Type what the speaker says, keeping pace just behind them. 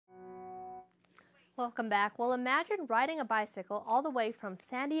Welcome back. Well, imagine riding a bicycle all the way from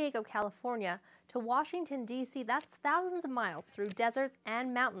San Diego, California to Washington, D.C. That's thousands of miles through deserts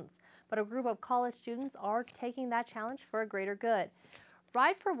and mountains. But a group of college students are taking that challenge for a greater good.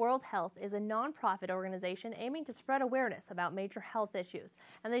 Ride for World Health is a nonprofit organization aiming to spread awareness about major health issues,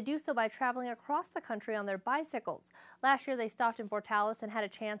 and they do so by traveling across the country on their bicycles. Last year, they stopped in Portales and had a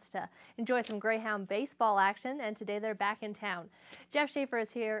chance to enjoy some Greyhound baseball action, and today they're back in town. Jeff Schafer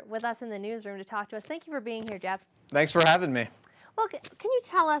is here with us in the newsroom to talk to us. Thank you for being here, Jeff. Thanks for having me. Well, can you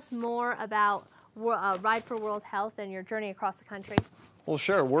tell us more about Ride for World Health and your journey across the country? Well,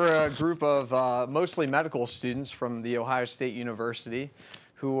 sure. We're a group of mostly medical students from The Ohio State University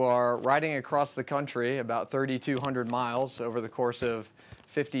who are riding across the country about 3,200 miles over the course of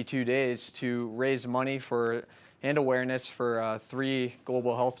 52 days to raise money for and awareness for three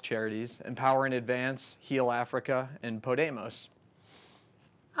global health charities: Empower and Advance, Heal Africa, and Podemos.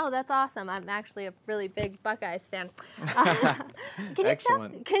 Oh, that's awesome. I'm actually a really big Buckeyes fan.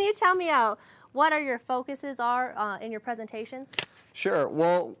 Excellent. Can you tell me what your focuses are in your presentations? Sure.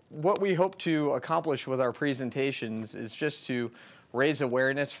 Well, what we hope to accomplish with our presentations is just to raise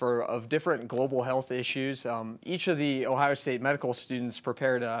awareness of different global health issues. Each of the Ohio State medical students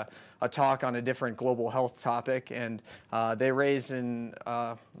prepared a talk on a different global health topic, and they raise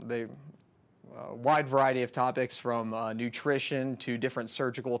a wide variety of topics from nutrition to different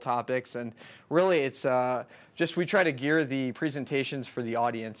surgical topics. And really, it's we try to gear the presentations for the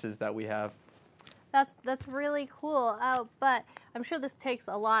audiences that we have. That's really cool, but I'm sure this takes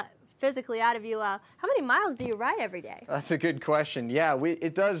a lot physically out of you. How many miles do you ride every day? That's a good question. Yeah,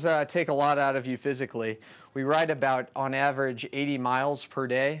 it does take a lot out of you physically. We ride about, on average, 80 miles per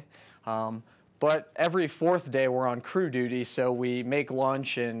day. But every fourth day we're on crew duty, so we make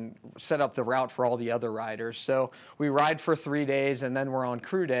lunch and set up the route for all the other riders. So we ride for 3 days, and then we're on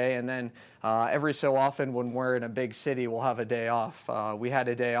crew day, and then every so often when we're in a big city, we'll have a day off. We had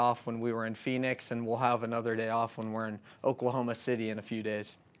a day off when we were in Phoenix, and we'll have another day off when we're in Oklahoma City in a few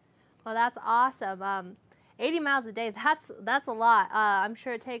days. Well, that's awesome. 80 miles a day, that's a lot. I'm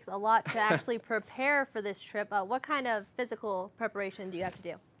sure it takes a lot to actually prepare for this trip. What kind of physical preparation do you have to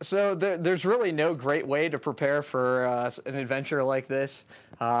do? So there's really no great way to prepare for an adventure like this.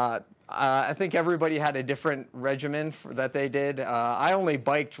 I think everybody had a different regimen that they did. I only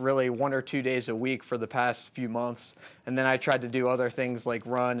biked really 1 or 2 days a week for the past few months, and then I tried to do other things like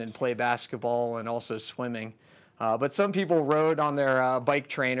run and play basketball and also swimming. But some people rode on their bike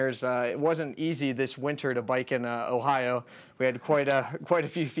trainers. It wasn't easy this winter to bike in Ohio. We had quite a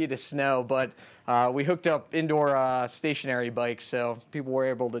few feet of snow, but we hooked up indoor stationary bikes, so people were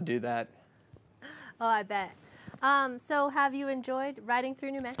able to do that. Oh, I bet. So have you enjoyed riding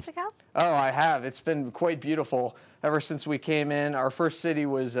through New Mexico? Oh, I have. It's been quite beautiful. Ever since we came in, our first city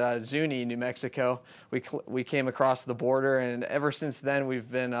was Zuni, New Mexico. We came across the border, and ever since then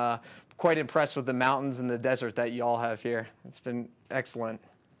we've been quite impressed with the mountains and the desert that you all have here. It's been excellent.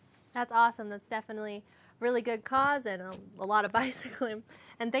 That's awesome. That's definitely a really good cause and a lot of bicycling.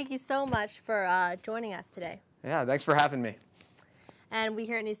 And thank you so much for joining us today. Yeah, thanks for having me. And we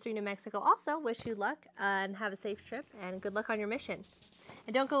here at News 3 New Mexico also wish you luck and have a safe trip and good luck on your mission.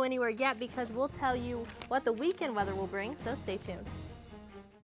 And don't go anywhere yet because we'll tell you what the weekend weather will bring, so stay tuned.